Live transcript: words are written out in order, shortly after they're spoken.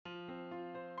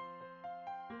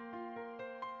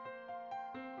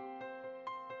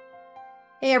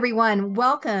Hey everyone,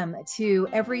 welcome to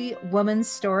Every Woman's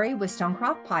Story with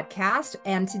Stonecroft podcast.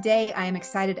 And today I am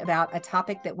excited about a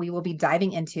topic that we will be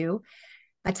diving into,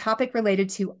 a topic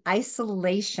related to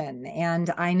isolation. And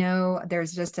I know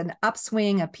there's just an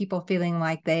upswing of people feeling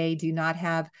like they do not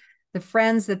have the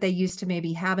friends that they used to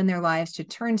maybe have in their lives to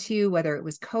turn to, whether it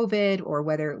was COVID or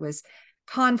whether it was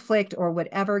conflict or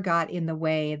whatever got in the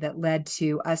way that led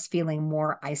to us feeling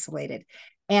more isolated.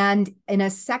 And in a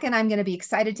second, I'm going to be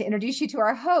excited to introduce you to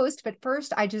our host. But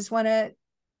first, I just want to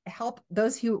help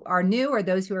those who are new or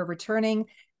those who are returning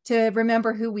to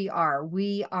remember who we are.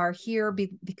 We are here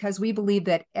because we believe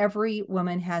that every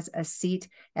woman has a seat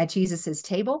at Jesus's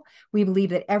table. We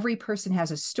believe that every person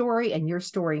has a story and your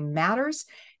story matters.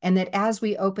 And that as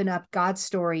we open up God's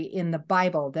story in the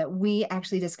Bible, that we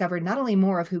actually discover not only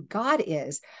more of who God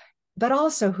is, but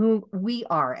also who we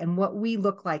are and what we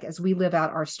look like as we live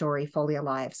out our story fully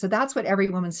alive. So that's what Every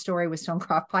Woman's Story with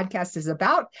Stonecroft podcast is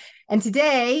about. And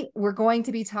today we're going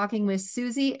to be talking with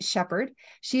Suzy Shepherd.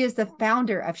 She is the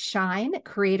founder of Shine,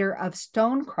 creator of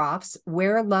Stonecroft's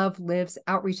Where Love Lives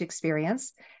outreach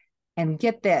experience. And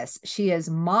get this, she is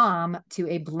mom to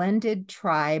a blended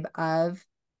tribe of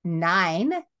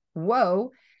 9.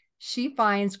 Whoa. She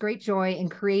finds great joy in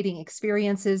creating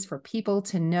experiences for people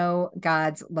to know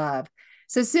God's love.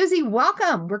 So, Suzy,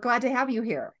 welcome. We're glad to have you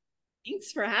here.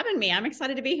 Thanks for having me. I'm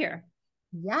excited to be here.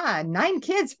 Yeah, 9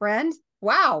 kids, friend.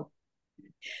 Wow.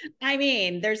 I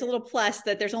mean, there's a little plus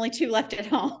that there's only 2 left at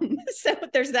home. So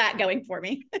there's that going for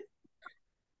me.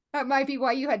 That might be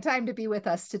why you had time to be with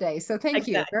us today. So thank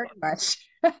you Exactly. very much.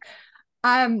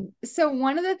 So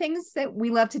one of the things that we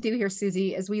love to do here,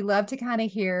 Suzy, is we love to kind of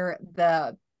hear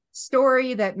the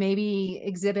story that maybe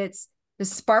exhibits the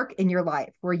spark in your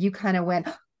life where you kind of went,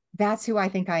 that's who I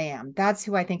think I am. That's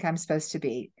who I think I'm supposed to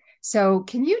be. So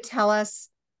can you tell us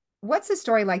what's a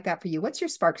story like that for you? What's your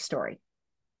spark story?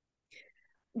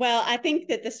 Well, I think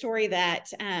that the story that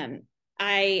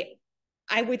I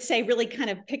I would say really kind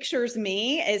of pictures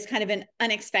me is kind of an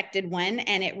unexpected one.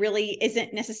 And it really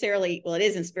isn't necessarily, well, it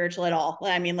isn't spiritual at all.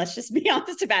 I mean, let's just be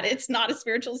honest about it. It's not a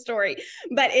spiritual story,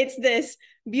 but it's this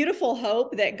beautiful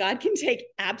hope that God can take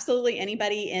absolutely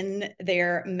anybody in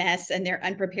their mess and their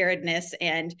unpreparedness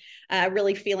and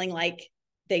really feeling like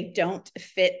they don't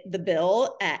fit the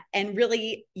bill and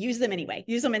really use them anyway,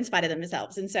 use them in spite of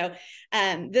themselves. And so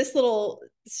this little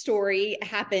story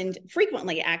happened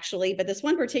frequently, actually, but this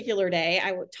one particular day,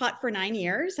 I taught for 9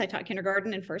 years. I taught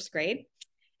kindergarten and first grade.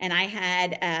 And I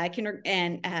had I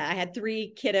had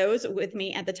 3 kiddos with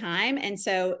me at the time. And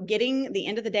so getting the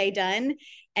end of the day done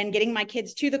and getting my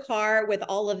kids to the car with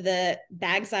all of the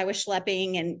bags I was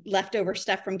schlepping and leftover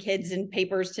stuff from kids and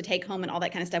papers to take home and all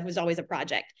that kind of stuff was always a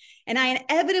project. And I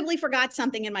inevitably forgot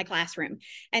something in my classroom.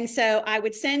 And so I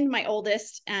would send my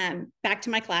oldest back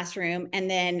to my classroom, and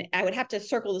then I would have to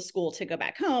circle the school to go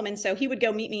back home. And so he would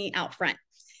go meet me out front.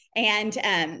 And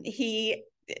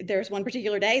there's one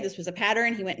particular day, this was a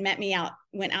pattern. He went and met me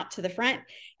went out to the front,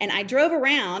 and I drove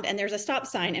around, and there's a stop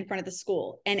sign in front of the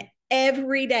school. And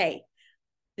every day,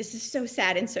 this is so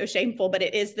sad and so shameful, but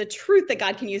it is the truth that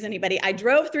God can use anybody. I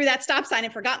drove through that stop sign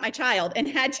and forgot my child and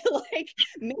had to make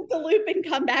the loop and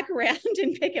come back around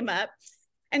and pick him up.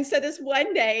 And so this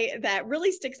one day that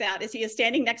really sticks out is he is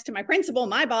standing next to my principal,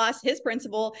 my boss, his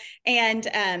principal. And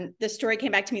the story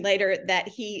came back to me later that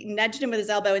he nudged him with his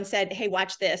elbow and said, "Hey,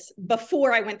 watch this,"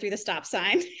 before I went through the stop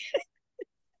sign.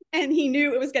 And he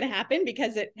knew it was going to happen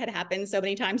because it had happened so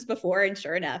many times before. And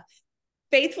sure enough,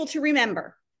 faithful to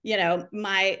remember,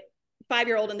 my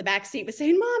 5-year-old in the back seat was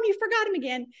saying, "Mom, you forgot him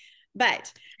again."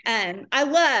 But I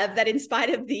love that in spite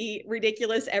of the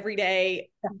ridiculous everyday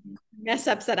mess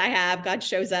ups that I have, God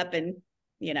shows up and,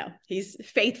 he's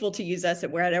faithful to use us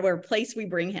at whatever place we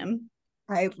bring him.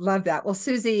 I love that. Well,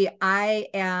 Suzy, I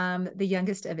am the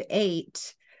youngest of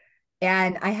 8.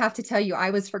 And I have to tell you,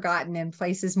 I was forgotten in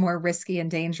places more risky and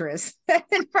dangerous than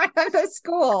in front of the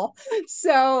school.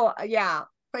 So yeah,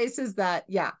 places that,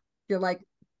 yeah, you're like,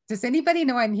 does anybody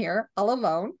know I'm here all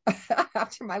alone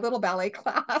after my little ballet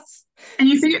class? And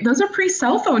you think those are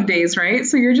pre-cell phone days, right?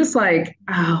 So you're just like,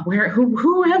 oh,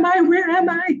 who am I? Where am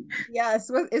I? Yes.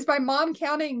 Is my mom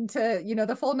counting to,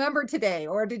 the full number today,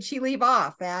 or did she leave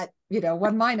off at,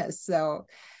 1 minus? So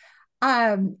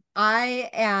I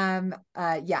am,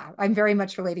 I'm very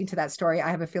much relating to that story. I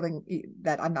have a feeling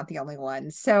that I'm not the only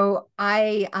one. So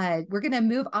we're going to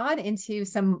move on into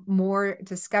some more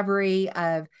discovery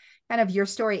of kind of your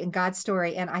story and God's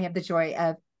story. And I have the joy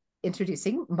of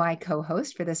introducing my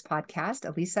co-host for this podcast,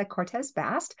 Elisa Cortez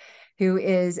Bast, who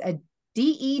is a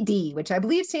DED, which I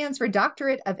believe stands for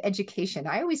Doctorate of Education.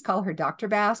 I always call her Dr.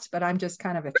 Bast, but I'm just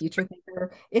kind of a future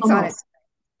thinker. It's on its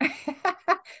Almost.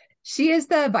 She is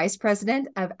the vice president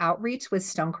of outreach with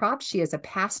Stonecrop. She is a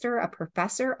pastor, a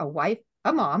professor, a wife,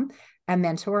 a mom, a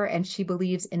mentor, and she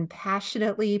believes in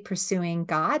passionately pursuing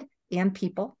God and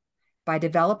people by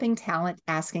developing talent,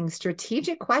 asking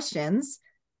strategic questions,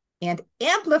 and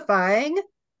amplifying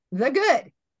the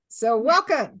good. So,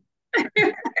 welcome. I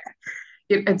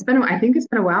think it's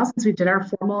been a while since we did our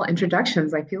formal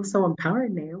introductions. I feel so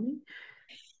empowered, Naomi.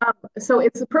 So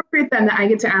it's appropriate then that I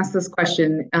get to ask this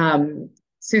question.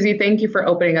 Suzy, thank you for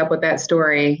opening up with that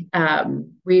story.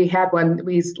 We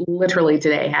literally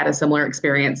today had a similar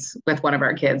experience with one of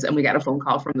our kids, and we got a phone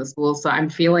call from the school. So I'm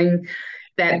feeling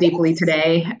that deeply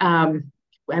today. I'm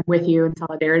with you in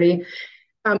solidarity.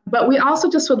 But we also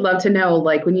just would love to know,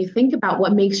 like, when you think about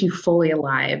what makes you fully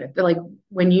alive, like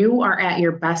when you are at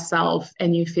your best self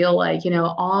and you feel like,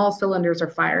 all cylinders are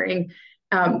firing,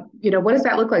 what does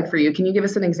that look like for you? Can you give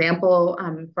us an example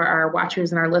for our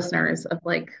watchers and our listeners of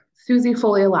like Suzy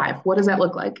fully alive? What does that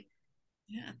look like?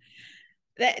 Yeah.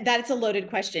 That's a loaded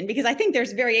question, because I think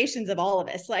there's variations of all of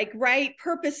us, like, right,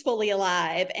 purposefully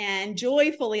alive and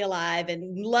joyfully alive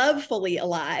and love fully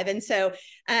alive. And so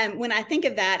when I think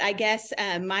of that, I guess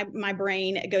my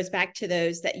brain goes back to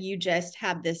those that you just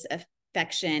have this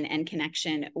affection and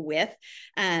connection with.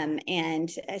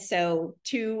 And so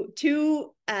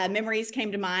two memories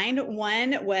came to mind.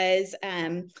 One was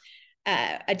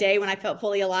a day when I felt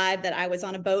fully alive, that I was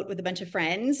on a boat with a bunch of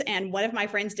friends, and one of my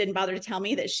friends didn't bother to tell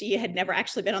me that she had never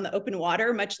actually been on the open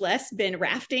water, much less been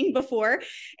rafting before.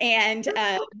 And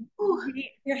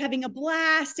we were having a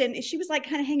blast, and she was like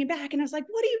kind of hanging back, and I was like,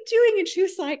 "What are you doing?" And she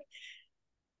was like,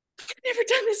 "I've never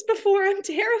done this before. I'm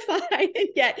terrified." And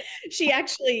yet she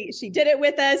did it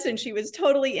with us, and she was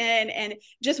totally in. And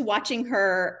just watching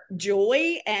her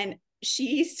joy, and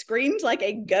she screamed like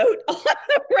a goat on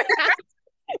the raft.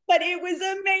 But it was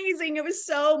amazing. It was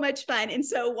so much fun. And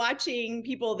so watching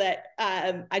people that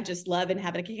I just love and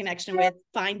have a connection with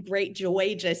find great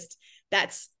joy,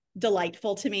 that's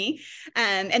delightful to me.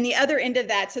 And the other end of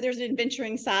that, so there's an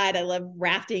adventuring side. I love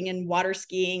rafting and water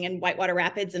skiing and whitewater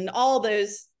rapids and all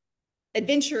those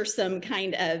adventuresome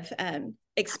kind of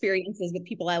experiences with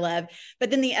people I love. But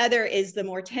then the other is the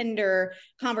more tender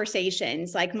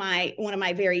conversations. Like one of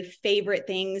my very favorite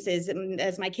things is,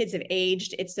 as my kids have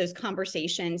aged, it's those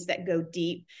conversations that go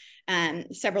deep.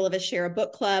 Several of us share a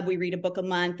book club. We read a book a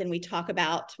month, and we talk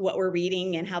about what we're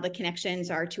reading and how the connections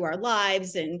are to our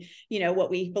lives, and what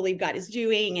we believe God is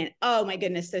doing. And oh my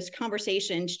goodness, those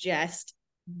conversations just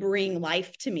bring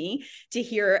life to me, to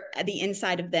hear the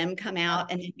inside of them come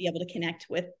out and be able to connect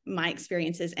with my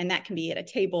experiences. And that can be at a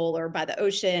table or by the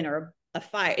ocean or a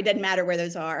fire. It doesn't matter where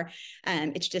those are.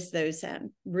 It's just those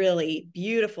really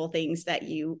beautiful things that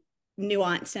you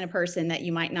nuance in a person that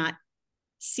you might not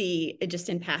see just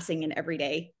in passing in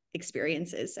everyday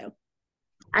experiences. So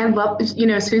I love,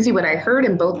 Suzy, what I heard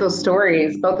in both those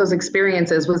stories, both those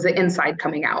experiences, was the inside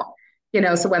coming out.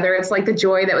 So whether it's like the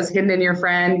joy that was hidden in your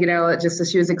friend, just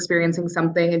as she was experiencing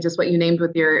something, and just what you named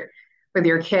with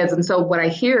your kids. And so what I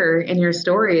hear in your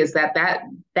story is that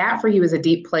for you is a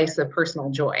deep place of personal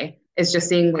joy. It's just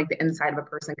seeing like the inside of a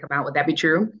person come out. Would that be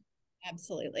true?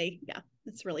 absolutely. Yeah,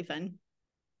 it's really fun.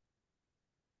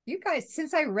 You guys,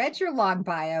 since I read your long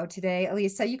bio today,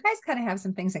 Elisa, you guys kind of have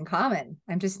some things in common.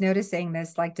 I'm just noticing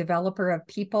this like developer of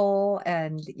people,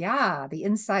 and yeah, the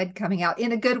inside coming out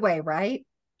in a good way, right?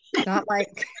 Not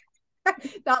like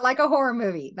not like a horror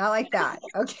movie, not like that.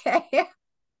 Okay.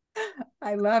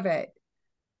 I love it.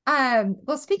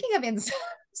 Well, speaking of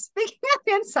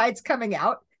insides coming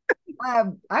out, I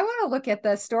want to look at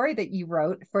the story that you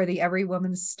wrote for the Every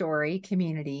Woman's Story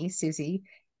community, Suzy.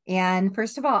 And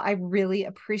first of all, I really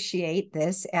appreciate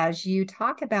this as you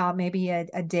talk about maybe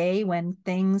a day when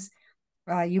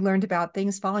you learned about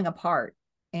things falling apart,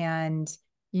 and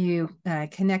you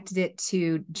connected it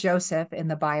to Joseph in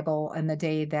the Bible and the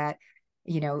day that,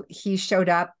 he showed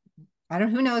up. I don't,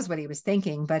 who knows what he was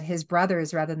thinking, but his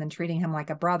brothers, rather than treating him like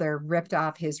a brother, ripped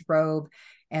off his robe,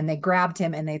 and they grabbed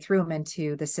him and they threw him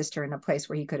into the cistern, a place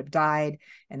where he could have died.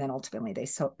 And then ultimately they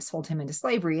sold him into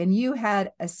slavery. And you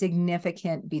had a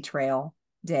significant betrayal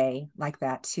day like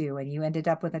that too. And you ended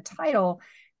up with a title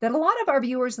that a lot of our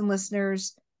viewers and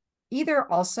listeners either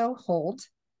also hold,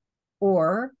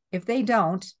 or if they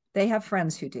don't, they have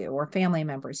friends who do, or family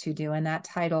members who do. And that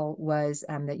title was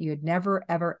that you had never,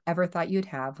 ever, ever thought you'd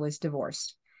have, was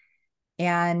divorced.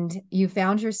 And you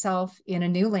found yourself in a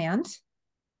new land,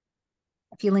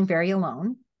 feeling very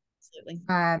alone. Absolutely.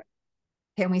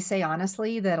 Can we say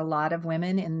honestly that a lot of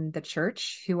women in the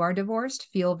church who are divorced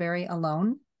feel very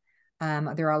alone?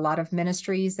 There are a lot of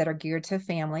ministries that are geared to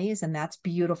families, and that's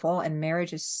beautiful. And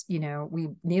marriage is, we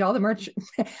need all the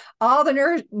all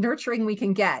the nurturing we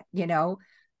can get,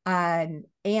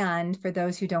 and for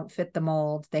those who don't fit the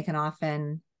mold, they can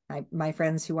often, my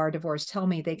friends who are divorced tell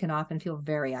me they can often feel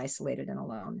very isolated and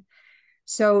alone.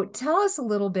 So tell us a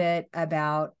little bit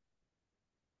about,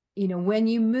 when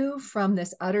you move from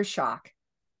this utter shock,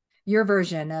 your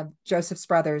version of Joseph's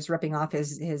brothers ripping off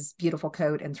his beautiful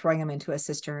coat and throwing him into a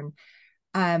cistern,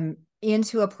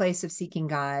 into a place of seeking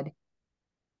God.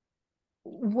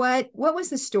 What was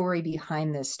the story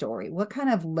behind this story? What kind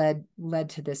of led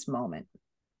to this moment?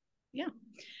 Yeah.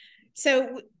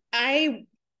 So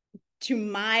to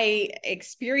my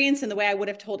experience and the way I would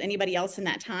have told anybody else in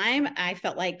that time, I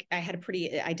felt like I had a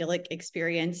pretty idyllic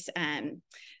experience.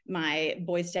 My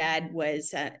boy's dad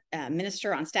was a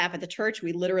minister on staff at the church.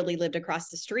 We literally lived across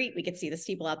the street. We could see the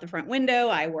steeple out the front window.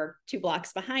 I worked 2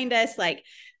 blocks behind us, like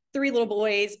 3 little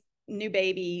boys, new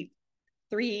baby,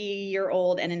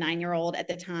 3-year-old and a 9-year-old at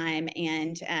the time.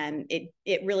 And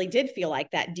it really did feel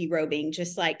like that derobing,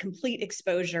 just like complete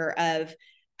exposure of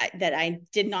that I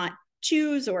did not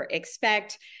choose or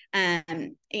expect.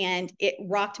 And it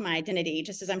rocked my identity,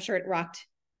 just as I'm sure it rocked,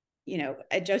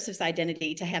 Joseph's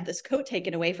identity, to have this coat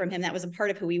taken away from him. That was a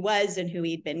part of who he was and who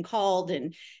he'd been called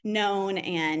and known,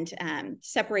 and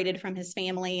separated from his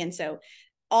family. And so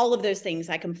all of those things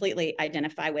I completely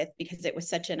identify with, because it was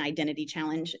such an identity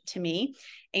challenge to me.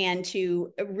 And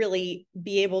to really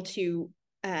be able to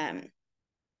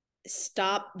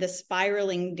stop the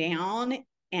spiraling down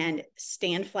and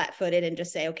stand flat-footed and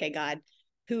just say, okay, God,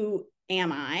 who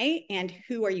am I, and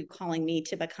who are you calling me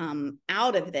to become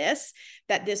out of this?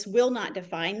 That this will not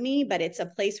define me, but it's a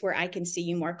place where I can see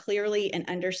you more clearly and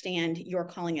understand your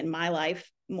calling in my life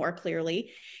more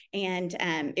clearly. And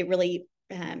it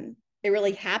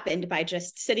really happened by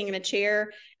just sitting in a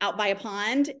chair out by a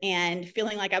pond and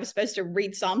feeling like I was supposed to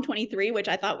read Psalm 23, which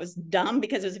I thought was dumb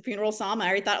because it was a funeral psalm. I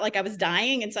already thought like I was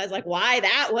dying. And so I was like, why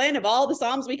that one of all the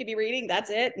Psalms we could be reading? That's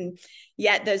it. And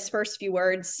yet those first few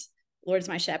words, Lord's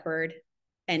my shepherd,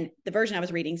 and the version I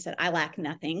was reading said, I lack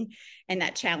nothing. And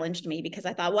that challenged me, because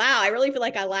I thought, wow, I really feel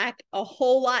like I lack a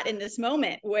whole lot in this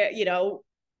moment, where,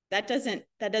 that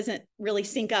doesn't really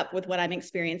sync up with what I'm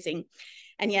experiencing.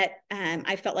 And yet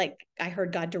I felt like I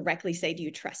heard God directly say, do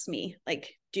you trust me?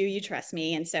 Like, do you trust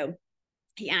me? And so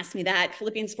he asked me that.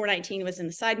 Philippians 4:19 was in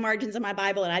the side margins of my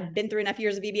Bible. And I'd been through enough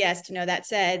years of VBS to know that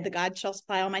said, the God shall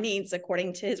supply all my needs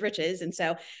according to his riches. And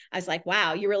so I was like,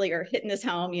 wow, you really are hitting this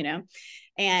home,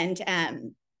 and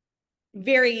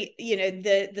very,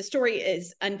 the story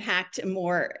is unpacked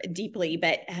more deeply,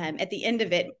 but at the end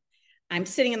of it, I'm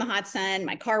sitting in the hot sun,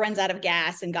 my car runs out of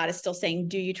gas, and God is still saying,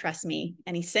 do you trust me?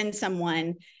 And he sends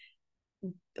someone.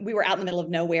 We were out in the middle of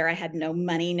nowhere. I had no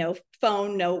money, no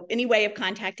phone, no any way of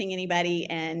contacting anybody.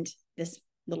 And this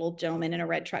little gentleman in a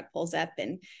red truck pulls up,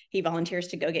 and he volunteers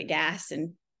to go get gas.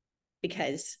 And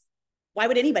because why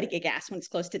would anybody get gas when it's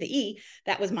close to the E?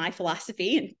 That was my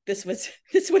philosophy. And this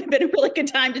would have been a really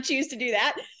good time to choose to do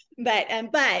that.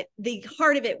 But the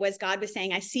heart of it was God was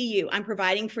saying, I see you, I'm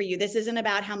providing for you. This isn't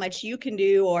about how much you can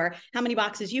do or how many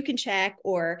boxes you can check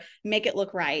or make it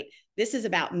look right. This is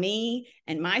about me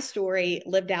and my story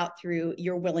lived out through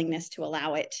your willingness to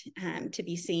allow it to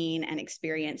be seen and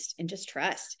experienced, and just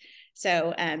trust.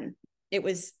 So it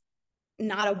was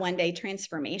not a one-day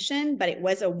transformation, but it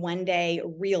was a one-day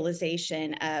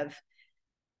realization of,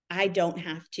 I don't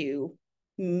have to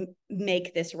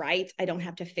make this right. I don't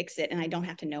have to fix it. And I don't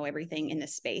have to know everything in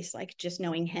this space. Like, just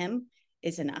knowing him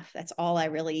is enough. That's all I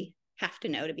really have to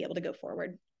know to be able to go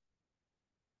forward.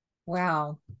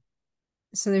 Wow.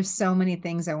 So there's so many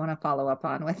things I want to follow up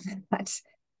on with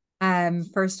that.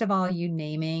 First of all, you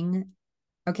naming,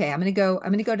 okay, I'm going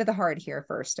to go to the heart here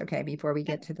first. Okay. Before we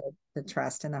get to the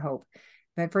trust and the hope.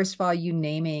 But first of all, you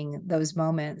naming those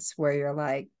moments where you're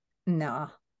like, no,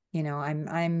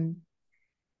 I'm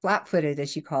flat-footed,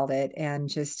 as you called it, and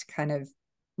just kind of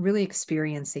really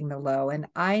experiencing the low. And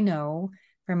I know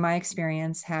from my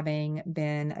experience, having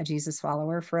been a Jesus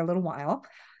follower for a little while,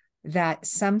 that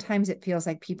sometimes it feels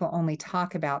like people only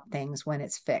talk about things when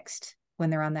it's fixed,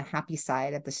 when they're on the happy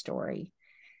side of the story.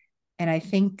 And I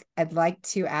think I'd like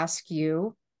to ask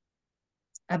you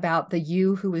about the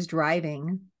you who was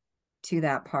driving to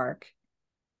that park.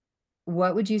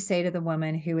 What would you say to the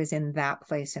woman who is in that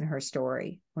place in her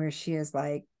story, where she is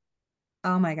like,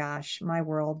 oh my gosh, my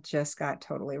world just got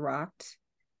totally rocked.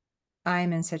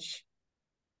 I'm in such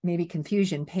maybe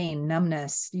confusion, pain,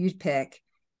 numbness, you pick.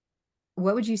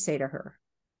 What would you say to her?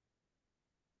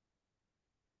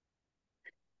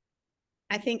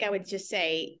 I think I would just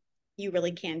say, you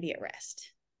really can be at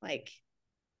rest. Like,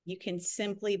 You can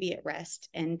simply be at rest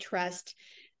and trust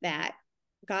that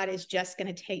God is just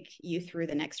going to take you through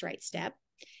the next right step.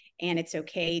 And it's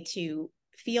okay to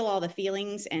feel all the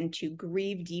feelings and to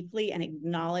grieve deeply and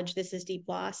acknowledge this is deep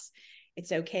loss.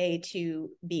 It's okay to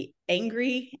be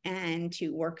angry and to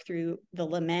work through the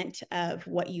lament of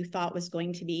what you thought was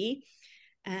going to be.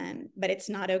 But it's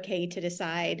not okay to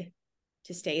decide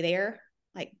to stay there.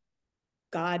 Like,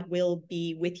 God will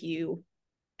be with you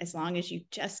as long as you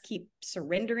just keep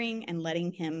surrendering and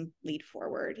letting him lead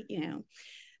forward, you know.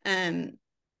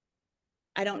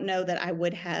 I don't know that I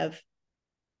would have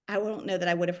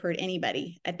heard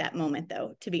anybody at that moment,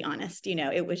 though, to be honest. You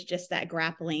know, it was just that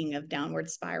grappling of downward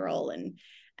spiral,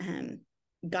 and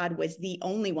God was the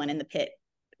only one in the pit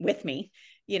with me,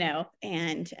 you know,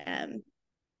 and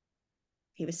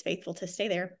he was faithful to stay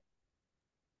there.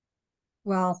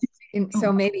 Well,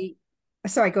 so maybe,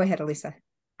 sorry, go ahead, Elisa.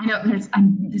 I know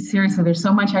I'm seriously, there's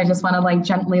so much I just want to like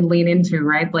gently lean into,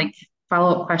 right? Like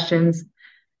follow-up questions.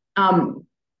 Um,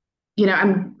 you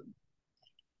know,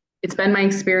 it's been my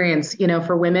experience, you know,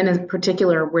 for women in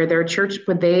particular, where their church,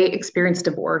 when they experience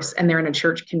divorce and they're in a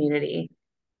church community,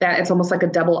 that it's almost like a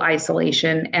double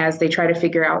isolation as they try to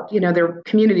figure out, you know, their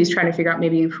communities trying to figure out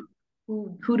maybe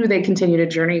who do they continue to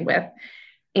journey with?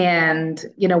 And,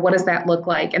 you know, what does that look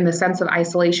like? And the sense of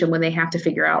isolation when they have to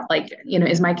figure out, like, you know,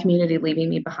 is my community leaving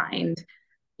me behind?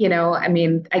 You know, I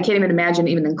mean, I can't even imagine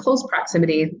even in close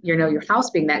proximity, you know, your house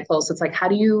being that close. It's like, how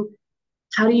do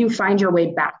you find your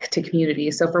way back to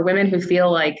community? So for women who feel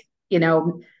like, you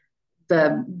know,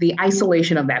 the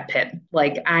isolation of that pit,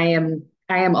 like I am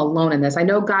alone in this. I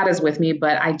know God is with me,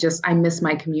 but I miss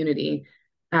my community.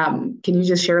 Can you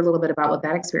just share a little bit about what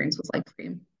that experience was like for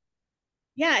you?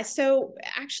 Yeah. So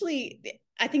actually,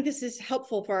 I think this is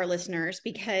helpful for our listeners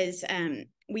because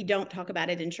we don't talk about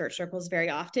it in church circles very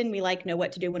often. We like know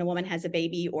what to do when a woman has a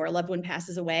baby or a loved one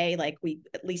passes away. Like, we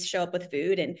at least show up with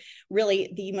food. And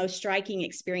really, the most striking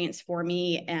experience for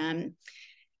me,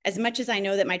 as much as I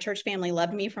know that my church family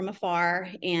loved me from afar,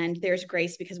 and there's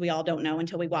grace because we all don't know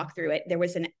until we walk through it, there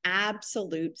was an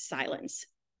absolute silence.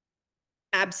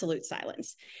 Absolute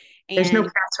silence. There's no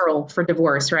And casserole for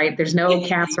divorce, right? There's no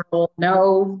casserole,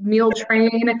 no meal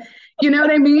train. You know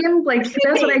what I mean? Like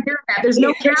that's what I hear. That there's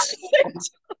no casserole.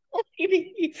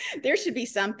 There should be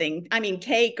something. I mean,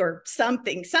 cake or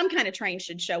something. Some kind of train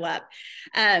should show up.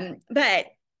 But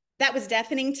that was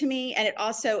deafening to me, and it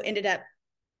also ended up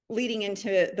leading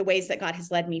into the ways that God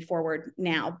has led me forward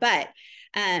now. But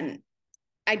I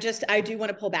do want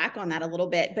to pull back on that a little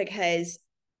bit, because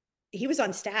he was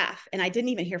on staff and I didn't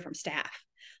even hear from staff.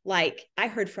 Like, I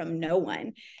heard from no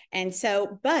one. And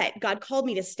so, but God called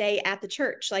me to stay at the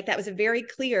church. Like, that was a very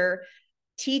clear,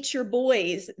 teach your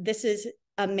boys, this is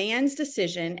a man's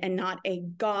decision and not a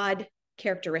God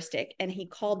characteristic. And he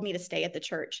called me to stay at the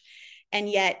church. And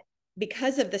yet,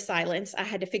 because of the silence, I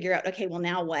had to figure out, okay, well,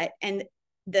 now what? And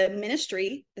the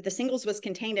ministry that the singles was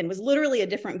contained in was literally a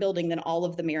different building than all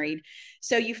of the married.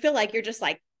 So you feel like you're just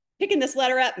like picking this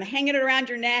letter up and hanging it around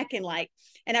your neck.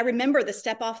 And I remember the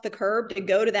step off the curb to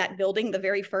go to that building the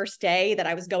very first day that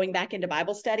I was going back into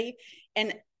Bible study.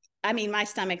 And I mean, my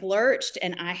stomach lurched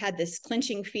and I had this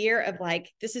clenching fear of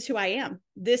like, this is who I am.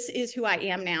 This is who I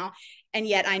am now. And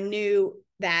yet I knew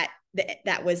that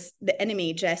that was the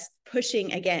enemy just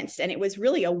pushing against. And it was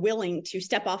really a willing to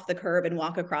step off the curb and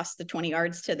walk across the 20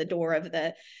 yards to the door of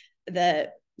the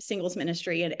singles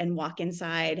ministry and walk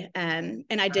inside. And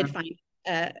I did find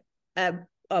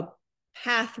a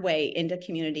pathway into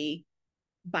community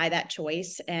by that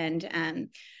choice. And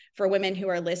for women who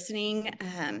are listening,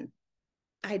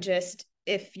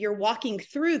 if you're walking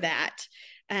through that,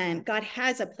 God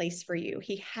has a place for you.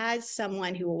 He has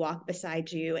someone who will walk beside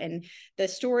you. And the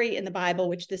story in the Bible,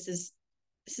 which this is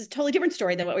a totally different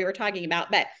story than what we were talking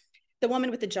about, but the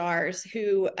woman with the jars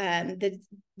who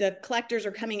the collectors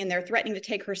are coming and they're threatening to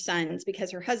take her sons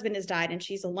because her husband has died and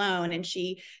she's alone, and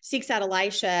she seeks out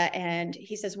Elisha and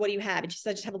he says, what do you have? And she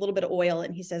says, I just have a little bit of oil.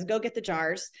 And he says, go get the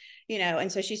jars, you know.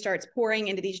 And so she starts pouring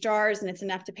into these jars and it's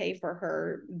enough to pay for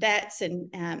her debts,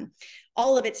 and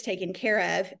all of it's taken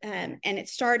care of. And it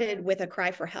started with a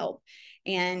cry for help.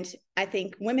 And I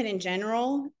think women in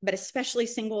general, but especially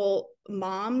single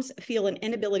moms, feel an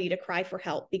inability to cry for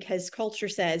help because culture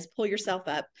says, pull yourself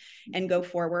up and go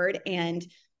forward. And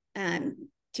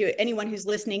to anyone who's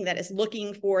listening that is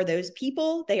looking for those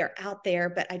people, they are out there,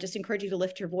 but I just encourage you to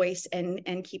lift your voice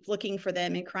and keep looking for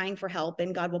them and crying for help.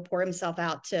 And God will pour himself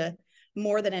out to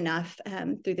more than enough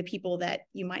through the people that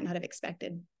you might not have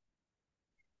expected.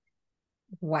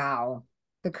 Wow.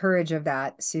 The courage of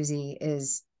that, Suzy,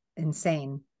 is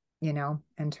insane, you know,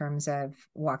 in terms of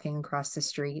walking across the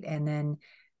street and then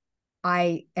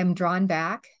I am drawn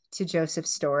back to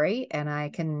Joseph's story, and I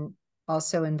can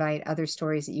also invite other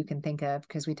stories that you can think of,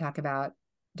 because we talk about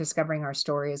discovering our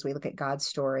story as we look at God's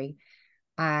story.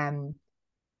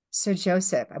 So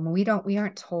Joseph, I mean, we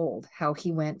aren't told how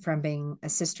he went from being a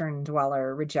cistern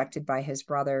dweller, rejected by his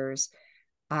brothers,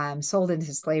 sold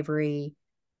into slavery,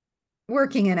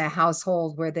 working in a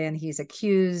household where then he's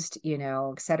accused,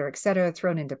 et cetera,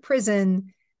 thrown into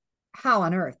prison. How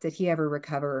on earth did he ever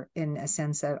recover in a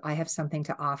sense of, I have something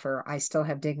to offer, I still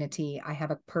have dignity, I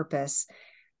have a purpose?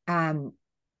 um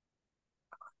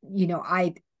you know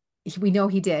I We know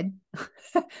he did.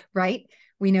 Right,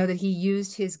 we know that he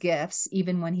used his gifts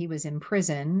even when he was in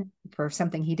prison for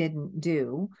something he didn't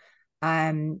do.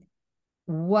 um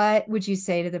what would you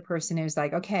say to the person who's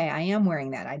like, okay, I am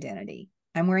wearing that identity,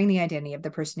 I'm wearing the identity of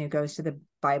the person who goes to the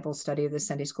Bible study of the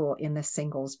Sunday school in the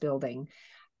singles building?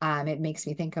 It makes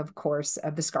me think, of course,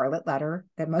 of the Scarlet Letter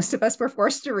that most of us were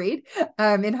forced to read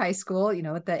in high school,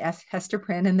 with the Hester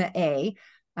Prynne and the A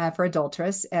for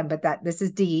adulteress, but that this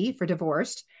is D for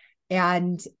divorced.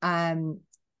 And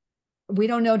we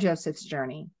don't know Joseph's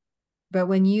journey, but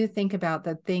when you think about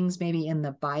the things maybe in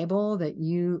the Bible that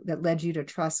led you to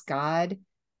trust God,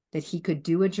 that he could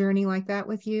do a journey like that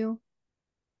with you,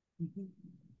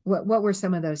 what were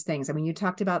some of those things? I mean, you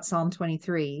talked about Psalm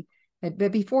 23,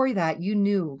 but before that, you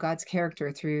knew God's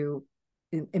character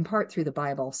in part through the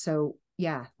Bible. So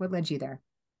yeah, what led you there?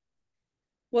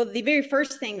 Well, the very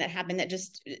first thing that happened that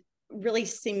just really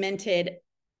cemented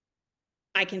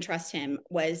I can trust him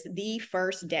was the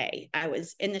first day I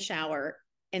was in the shower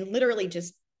and literally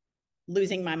just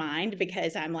losing my mind,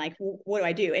 because I'm like, what do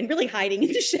I do? And really hiding in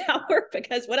the shower,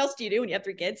 because what else do you do when you have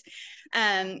 3 kids?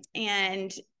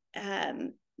 And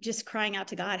just crying out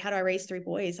to God, how do I raise 3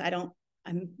 boys? I'm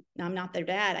not their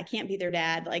dad. I can't be their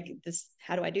dad. Like this,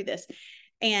 how do I do this?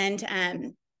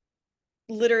 And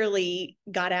literally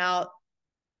got out,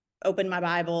 opened my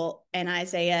Bible, and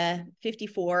Isaiah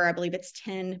 54, I believe it's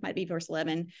 10, might be verse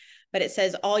 11, but it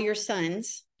says, all your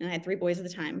sons, and I had 3 boys at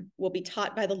the time, will be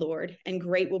taught by the Lord, and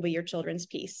great will be your children's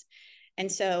peace.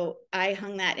 And so I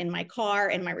hung that in my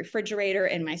car, in my refrigerator,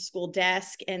 in my school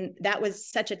desk. And that was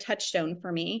such a touchstone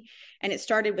for me. And it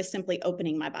started with simply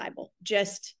opening my Bible,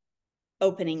 just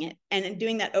opening it and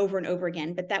doing that over and over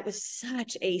again. But that was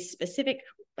such a specific,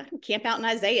 I don't camp out in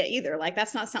Isaiah either. Like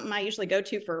that's not something I usually go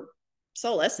to for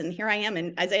solace. And here I am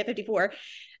in Isaiah 54.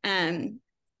 And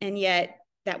yet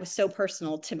that was so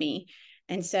personal to me.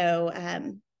 And so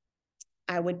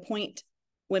I would point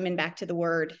women back to the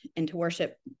word and to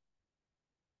worship,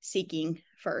 seeking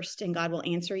first, and God will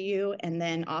answer you. And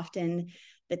then often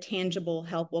the tangible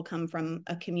help will come from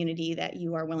a community that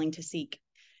you are willing to seek,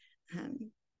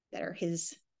 that are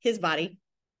his body.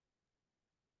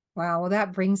 Wow. Well,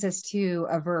 that brings us to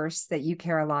a verse that you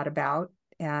care a lot about.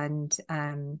 And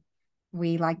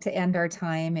we like to end our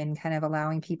time in kind of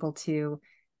allowing people to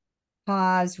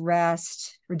pause,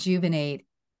 rest, rejuvenate,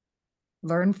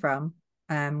 learn from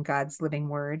God's living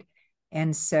word.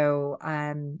 And so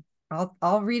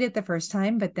I'll read it the first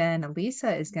time, but then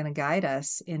Elisa is going to guide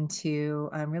us into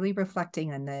really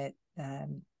reflecting on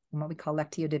what we call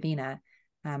Lectio Divina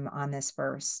on this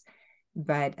verse.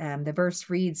 But the verse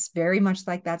reads very much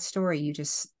like that story you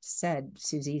just said,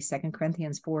 Suzy, 2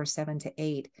 Corinthians 4,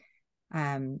 7-8.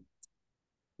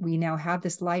 We now have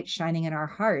this light shining in our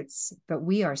hearts, but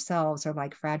we ourselves are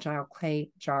like fragile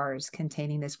clay jars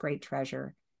containing this great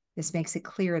treasure. This makes it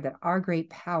clear that our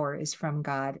great power is from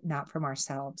God, not from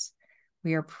ourselves.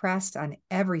 We are pressed on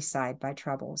every side by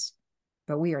troubles,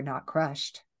 but we are not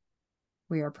crushed.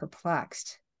 We are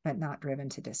perplexed, but not driven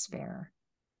to despair.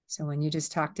 So when you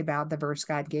just talked about the verse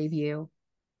God gave you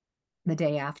the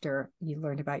day after you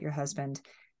learned about your husband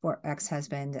or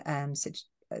ex-husband,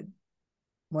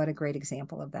 what a great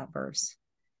example of that verse.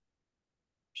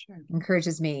 Sure.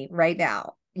 Encourages me right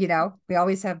now. We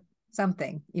always have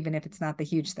something, even if it's not the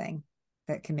huge thing,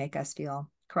 that can make us feel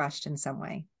crushed in some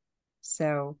way.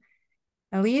 So,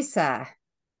 Elisa.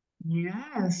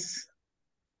 Yes.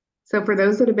 So for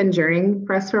those that have been journeying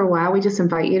for us for a while, we just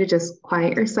invite you to just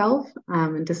quiet yourself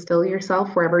and distill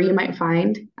yourself wherever you might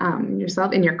find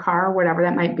yourself, in your car, whatever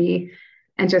that might be,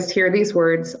 and just hear these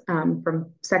words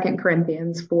from 2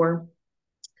 Corinthians 4,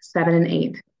 7 and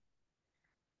 8.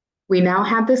 We now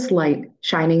have this light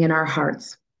shining in our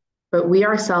hearts, but we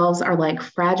ourselves are like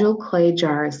fragile clay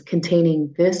jars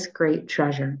containing this great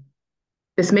treasure.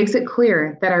 This makes it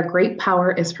clear that our great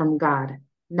power is from God,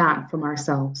 not from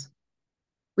ourselves.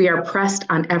 We are pressed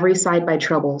on every side by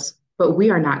troubles, but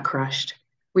we are not crushed.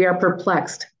 We are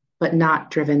perplexed, but not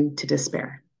driven to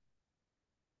despair.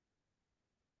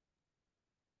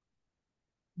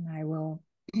 I will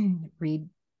read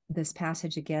this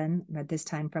passage again, but this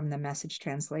time from the Message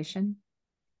translation.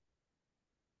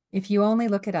 If you only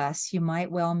look at us, you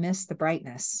might well miss the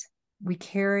brightness. We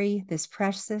carry this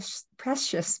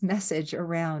precious message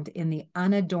around in the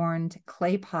unadorned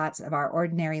clay pots of our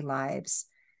ordinary lives.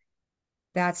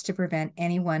 That's to prevent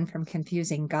anyone from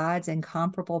confusing God's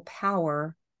incomparable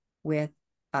power with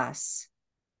us.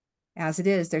 As it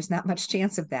is, there's not much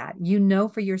chance of that. You know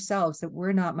for yourselves that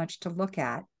we're not much to look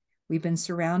at. We've been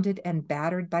surrounded and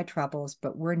battered by troubles,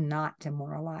 but we're not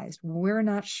demoralized. We're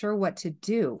not sure what to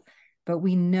do, but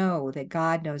we know that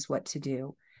God knows what to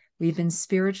do. We've been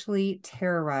spiritually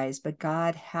terrorized, but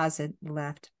God hasn't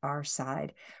left our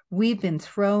side. We've been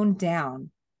thrown down,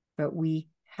 but we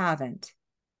haven't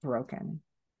broken.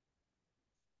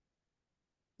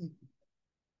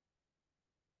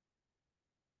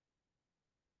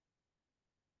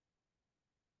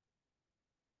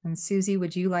 And Suzy,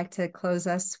 would you like to close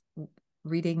us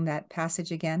reading that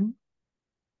passage again?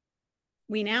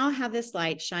 We now have this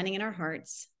light shining in our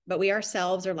hearts, but we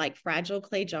ourselves are like fragile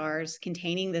clay jars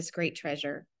containing this great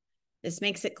treasure. This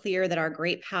makes it clear that our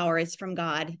great power is from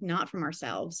God, not from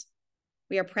ourselves.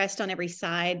 We are pressed on every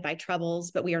side by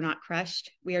troubles, but we are not crushed.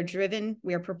 We are driven,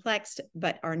 we are perplexed,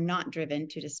 but are not driven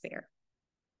to despair.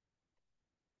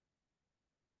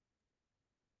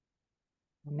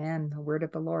 Amen. The word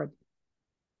of the Lord.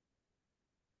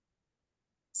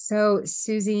 So,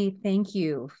 Suzy, thank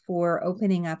you for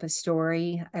opening up a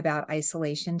story about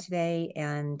isolation today,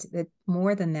 and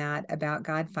more than that, about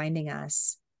God finding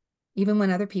us, even when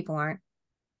other people aren't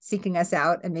seeking us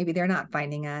out, and maybe they're not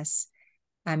finding us.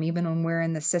 Even when we're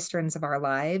in the cisterns of our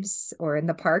lives or in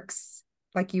the parks,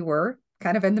 like you were,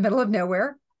 kind of in the middle of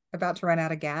nowhere, about to run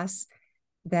out of gas,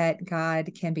 that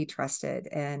God can be trusted,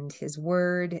 and his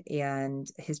word and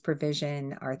his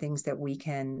provision are things that we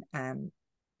can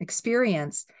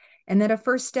experience. And that a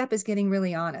first step is getting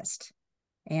really honest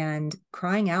and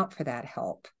crying out for that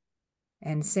help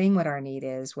and saying what our need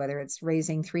is, whether it's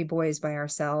raising 3 boys by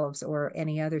ourselves or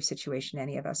any other situation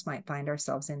any of us might find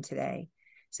ourselves in today.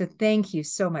 So thank you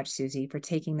so much, Suzy, for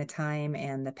taking the time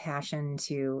and the passion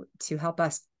to help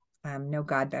us know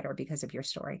God better because of your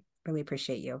story. Really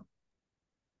appreciate you.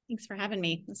 Thanks for having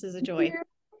me. This is a joy.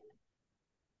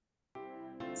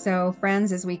 So,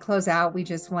 friends, as we close out, we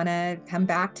just want to come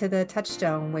back to the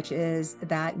touchstone, which is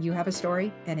that you have a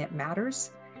story and it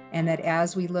matters. And that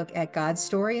as we look at God's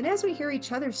story and as we hear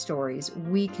each other's stories,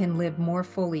 we can live more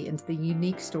fully into the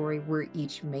unique story we're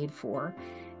each made for.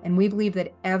 And we believe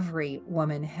that every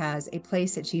woman has a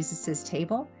place at Jesus's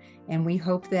table. And we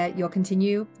hope that you'll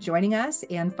continue joining us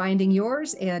and finding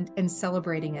yours and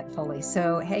celebrating it fully.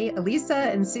 So, hey, Elisa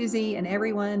and Suzy and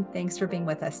everyone, thanks for being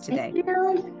with us today. Thank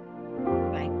you.